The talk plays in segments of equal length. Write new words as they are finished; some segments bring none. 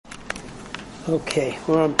Okay,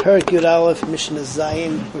 we're on Perek Yud Aleph, Mishnah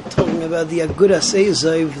Zayin. We're talking about the Agudas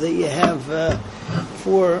Ezoiv that you have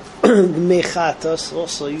for the Mechatos.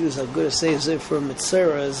 Also use Agudas Ezoiv for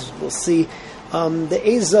Mitzera, as we'll see. The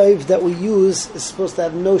Ezoiv that we use is supposed to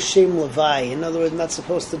have no Shem Levai. In other words, not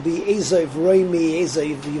supposed to be Ezoiv Roimi,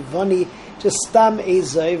 Ezoiv Yavani, just Stam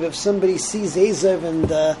Ezoiv. If somebody sees Ezoiv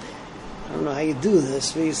and I don't know how you do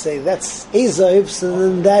this, but you say that's Ezoiv, so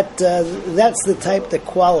then that's the type that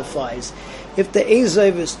qualifies. If the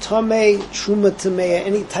Ezoiv is Tameh, Truma Tameh,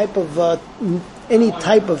 any type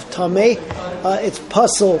of Tameh, it's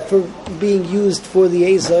puzzle for being used for the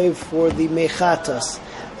Ezoiv for the Mechatas.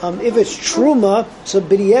 If it's Truma, so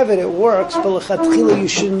B'di'evet it works, but L'chatchila you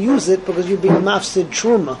shouldn't use it because you're being mafsid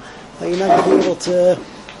Truma. You're not going to be able to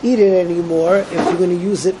eat it anymore if you're going to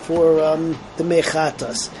use it for the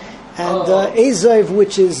Mechatas. And Ezoiv,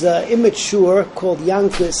 which is immature, called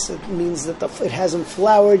Yankus, it means that it hasn't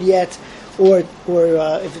flowered yet, or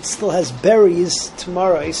if it still has berries,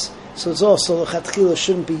 tamarais, so it's also l'chatchila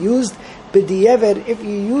shouldn't be used. B'di'evet, if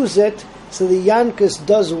you use it, so the Yankus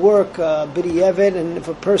does work b'di'evet, and if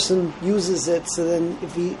a person uses it, so then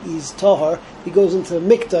if he's tahar, he goes into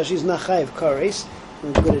the mikdash, he's not chayiv kares,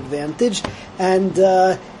 a good advantage. And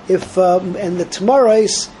if and the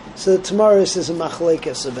tamarais, so the tamarais is a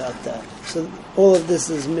machlekes about that. So all of this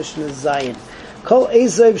is Mishnah Zayin. Kol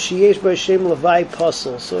Ezoiv sheyesh b'shem levai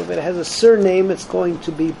pasel. So if it has a surname, it's going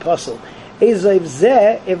to be pasel. Ezoiv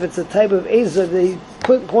zeh, if it's a type of Ezoiv, he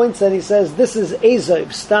points and he says, this is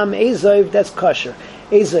Ezoiv, stam Ezoiv, that's kosher.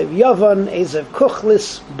 Ezoiv yavan, Ezoiv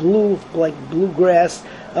kuchlis, blue, like bluegrass,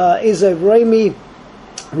 Ezoiv roimi,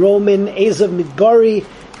 Roman, Ezoiv midbari,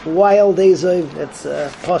 wild Ezoiv, that's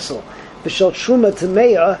pasel. B'shal truma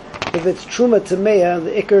tameya, if it's truma tameya,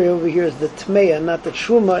 the ikari over here is the tameya, not the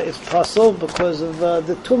truma is pasel because of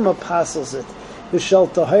the tuma pasels it. B'shal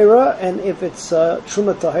tahira, and if it's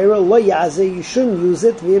truma tahira, lo yazeh, you shouldn't use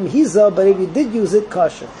it. V'im hiza, but if you did use it,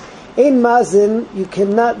 kosher. Ein mazin, you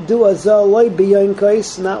cannot do azah loy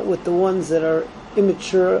biyonkais, not with the ones that are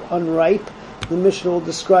immature, unripe. The Mishnah will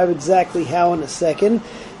describe exactly how in a second.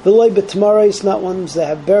 V'loy b'tamarais, not ones that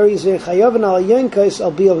have berries. V'chayavan al yonkais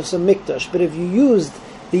al biyos a mikdash. But if you used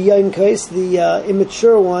the yonkais, the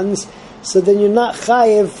immature ones, so then you're not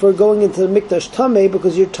chayev for going into the mikdash tameh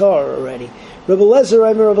because you're tar already. Rabbi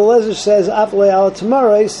Lezer says, Afle ala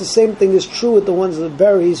tamarais, the same thing is true with the ones with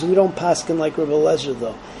berries. We don't paskin like Rabbi Lezer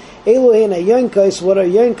though. Elohein a yonkais, what are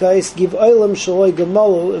yonkais? Give oilam shaloi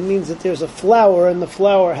gemalu. It means that there's a flower and the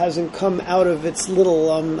flower hasn't come out of its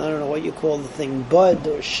little, I don't know what you call the thing, bud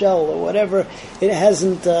or shell or whatever. It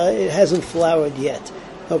hasn't flowered yet.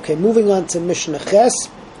 Okay, moving on to Mishnah Ches.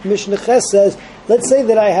 Mishnah Ches says, let's say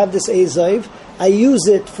that I have this Ezoiv, I use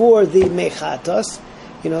it for the Mechatas,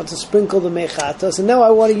 to sprinkle the Mechatas, and now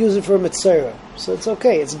I want to use it for a Mitzera. So it's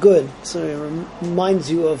okay, it's good. So it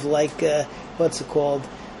reminds you of what's it called,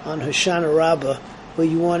 on Hoshana Rabbah, where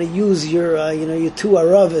you want to use your two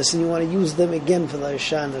Aravas, and you want to use them again for the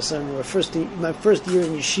Hoshana. So my first year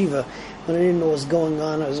in yeshiva, when I didn't know what was going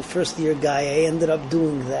on, I was a first-year guy, I ended up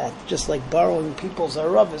doing that, just like borrowing people's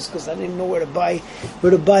Aravas, because I didn't know where to buy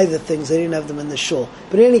the things. I didn't have them in the shul.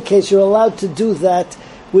 But in any case, you're allowed to do that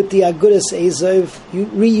with the Agudas Ezoiv. You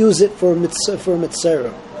reuse it for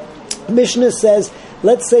Mitzera. Mishnah says,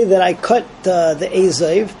 let's say that I cut the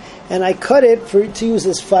Ezoiv, and I cut it to use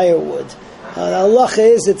as firewood. The halacha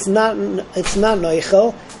is it's not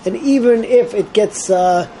noichel, and even if it gets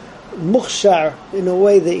mukhshar in a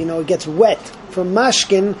way that it gets wet from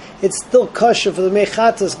mashkin, it's still kosher for the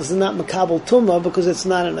mechatas because it's not makabel tumah because it's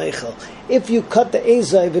not an eichel. If you cut the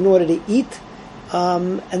ezoiv in order to eat,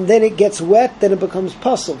 and then it gets wet, then it becomes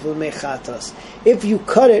puzzle for the mechatas. If you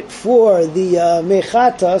cut it for the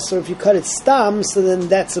mechatas, or if you cut it stam, so then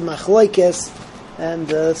that's a machlokes, and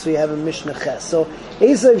that's what we have in Mishnah Ches. So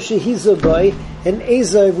ezoiv shehiza boy, an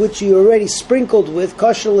ezoiv which you already sprinkled with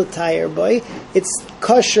kosher l'tayr boy, it's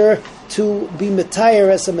kosher to be metayr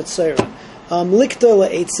as a mitzayr. Likta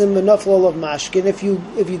la'etzim v'naflo of mashkin. If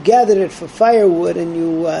you gathered it for firewood and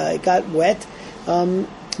you got wet,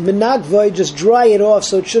 menagvoy, just dry it off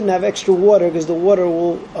so it shouldn't have extra water because the water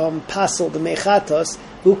will passel the mechatas.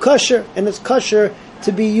 Who kosher, and it's kosher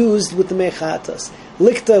to be used with the mechatas.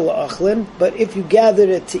 Likta la'achlin, but if you gathered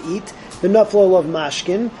it to eat, v'naflo of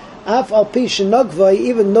mashkin. Af al pi shenagvay,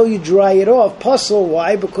 even though you dry it off, puzzle.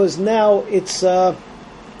 Why? Because now it's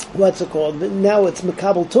what's it called? Now it's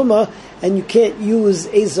makabel tumah, and you can't use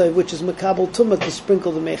ezoiv, which is makabel tumah, to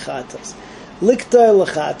sprinkle the mechatas. Likta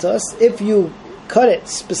lechatas, if you cut it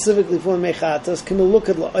specifically for mechatas, can look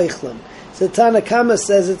at la'eichlin. So Tana Kama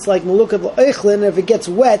says it's like look at la'eichlin. If it gets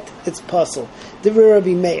wet, it's puzzle. Divrei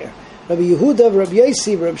Rabbi Meir. Rabbi Yehuda, Rabbi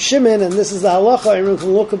Yosi, Rabbi Shimon, and this is the halacha. Everyone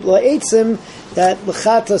can look up la'etzim, that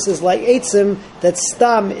lechatas is like eitzim, that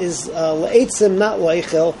stam is la'etzim, not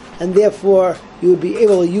la'echel, and therefore you would be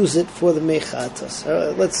able to use it for the mechatas.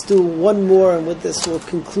 Let's do one more, and with this we'll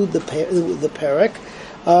conclude the parak.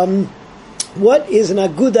 What is an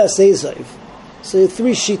agudas ezav? So there are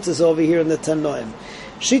three shitas over here in the Tanoim.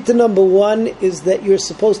 Shita number one is that you're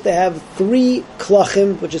supposed to have 3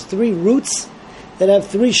 klachim, which is 3 roots, that have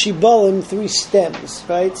 3 shibalim, 3 stems,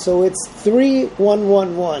 right? So it's 3, 1,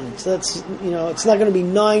 1, 1. So that's, it's not going to be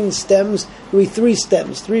 9 stems, it'll be 3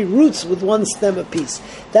 stems, 3 roots with 1 stem apiece.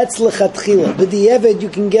 That's lechatchila. But the Eved, you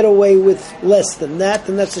can get away with less than that,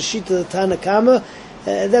 and that's the shita of the Tanakama.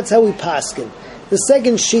 That's how we paskin. The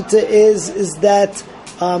second shita is that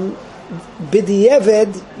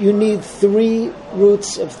b'di'eved, you need 3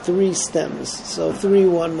 roots of 3 stems. So 3,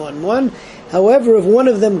 1, 1, 1. However, if one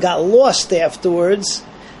of them got lost afterwards,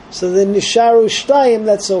 so then nisharu shtayim,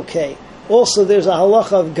 that's okay. Also, there's a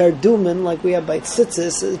halacha of gardumin, like we have by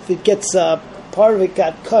tzitzis. If it gets part of it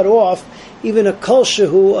got cut off, even a kol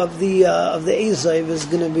shehu of the ezav is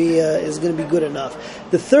going to be good enough.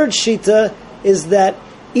 The third shita is that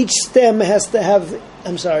each stem has to have.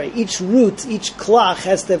 Each root, each klach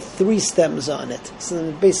has to have 3 stems on it.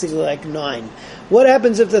 So basically like 9. What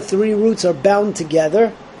happens if the 3 roots are bound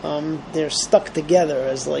together? They're stuck together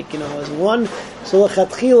as one. So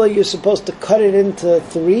lechatchila, you're supposed to cut it into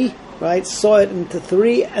 3, right? Saw it into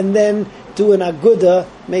 3, and then do an aguda,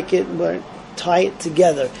 make it, tie it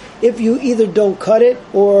together. If you either don't cut it,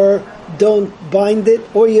 or don't bind it,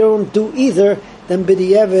 or you don't do either, then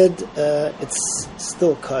b'di'eved, it's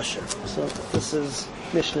still kosher. So this is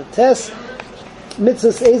Mishnah Tes.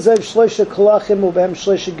 Mitzvahs Ezav Shloisha Kolachim Ubehem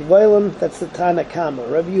Shloisha Gevaylim. That's the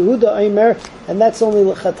Tanakama. Rabbi Yehuda Aimer, and that's only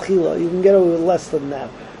lechatchila. You can get away with less than that.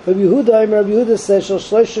 Rabbi Yehuda Aimer, Rabbi Yehuda says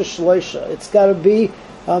Shloisha Shloisha. It's got to be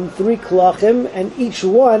 3 kolachim, and each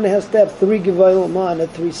one has to have 3 Gevaylim on at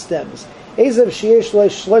 3 stems. Ezav Sheyesh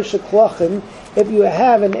Shloisha Kolachim. If you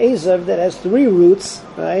have an Ezav that has 3 roots,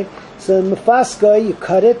 right? So in Mefaska, you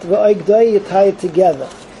cut it, v'oigdai, you tie it together.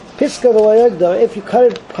 Piska v'oigdai, if you cut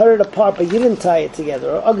it apart, but you didn't tie it together.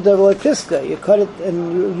 Or ogdai v'oigpiska, you cut it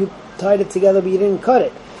and you tied it together, but you didn't cut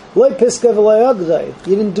it. Loy piska v'oigdai,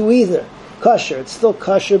 you didn't do either. Kosher, it's still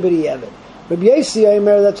kosher, but you have it. Rabbi Yosi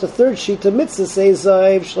Aimer, that's the third sheet of mitzvah, says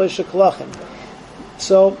zayv shloisha kolachim.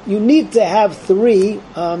 So you need to have 3,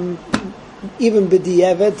 even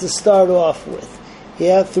b'di'eved, to start off with.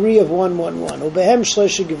 3 of 1, 1, 1. Ubehem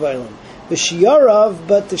shloisha gevaylim. The shiarav,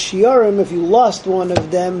 but the shiarim, if you lost one of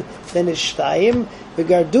them, then it's shtayim. The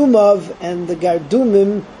gardumav and the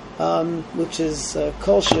gardumim, which is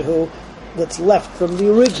kol shehu, that's left from the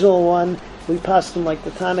original one, we passed them like the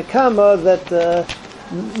Tanakama, that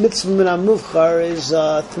mitzvah min ha-muvchar is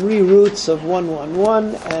 3 roots of 1, 1,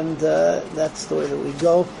 1, and that's the way that we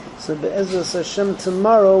go. So be'ezras Hashem,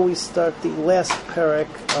 tomorrow we start the last parak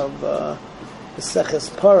of Seches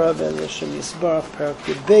Para, Ben Hashem Yisbarach, Parak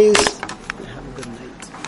Yud Beis.